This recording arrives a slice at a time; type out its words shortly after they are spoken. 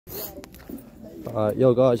Alright,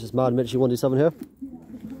 yo guys, it's Mad Mitchy 127 here.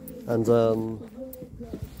 And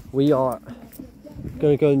we are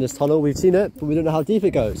going to go in this tunnel. We've seen it, but we don't know how deep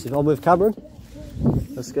it goes. If I'm with Cameron,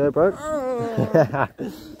 let's go, bro.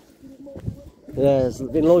 Yeah, it's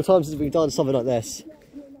been a long time since we've done something like this.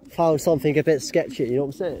 Found something a bit sketchy, you know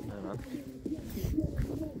what I'm saying? Yeah, man.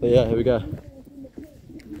 But yeah, here we go.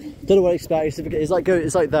 Don't know what to expect. It's like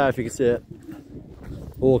there if you can see it.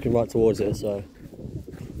 We're walking right towards it, so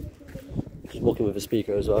just walking with a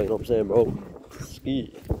speaker as well. You know what I'm saying, bro?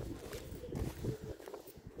 Ski.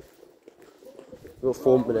 We've got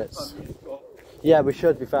 4 minutes. Yeah, we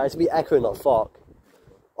should be fair. It's gonna be echoing like fuck.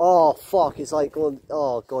 Oh fuck! It's like going.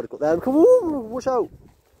 Oh god, it got them. Come on, watch out.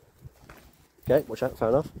 Okay, watch out. Fair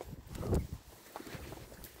enough.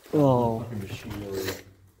 Oh.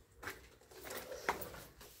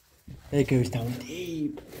 It goes down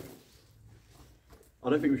deep. I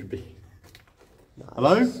don't think we should be. Nah,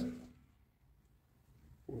 hello?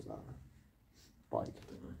 What was that? Bike.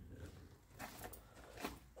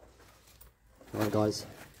 Alright guys.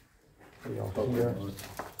 We are here.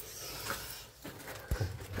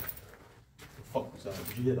 Fuck was that?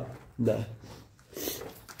 Did you hear that? No.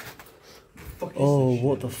 Fuck is Oh, this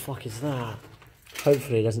what shit? the fuck is that?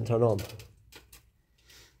 Hopefully it doesn't turn on.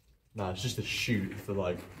 Nah, it's just a chute for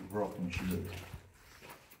like rock and shit.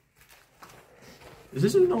 Is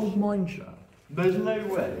this an old mine shaft? There's no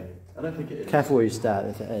way. I don't think it is. Careful where you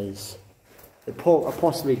stand if it is. It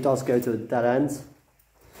possibly does go to the dead end.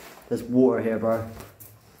 There's water here, bro.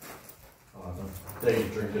 Oh, there you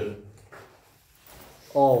drink it.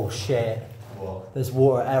 Oh shit. What? There's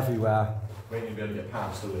water everywhere. We ain't gonna be able to get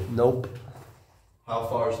past, are we? Nope. How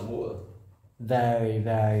far is the water? Very,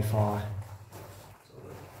 very far.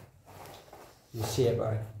 You see it,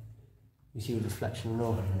 bro. You see the reflection and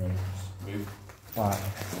all. Move. Alright.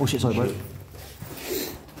 Oh shit, sorry, bro.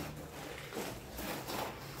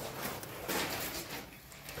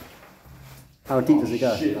 How deep does it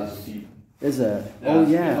go? Shit, that's deep. Is it? Yeah, Oh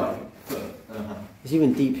it's yeah. like a foot and a half. It's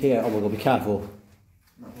even deep here. Oh my god, be careful.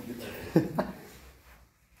 What's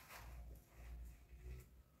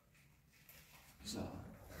that?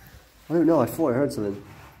 I don't know, I thought I heard something.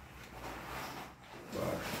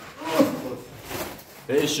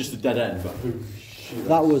 It is just a dead end, but oh, shit,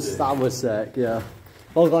 That was sick, yeah.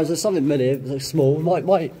 Well guys, there's something mini, it's like small. I'm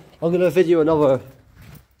gonna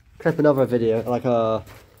clip another video, like about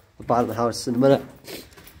the house in a minute.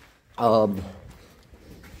 That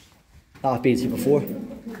I've been to before.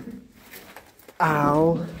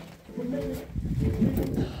 Ow.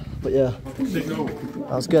 But yeah,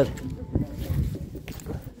 that was good.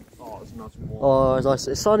 Oh, it's nice and warm. Oh, it's nice.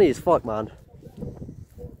 It's sunny as fuck, man.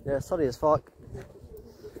 Yeah, it's sunny as fuck.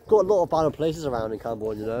 Got a lot of abandoned places around in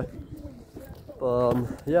Camborne, you know. But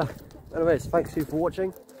yeah. Anyways, thanks you for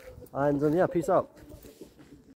watching, and yeah, peace out.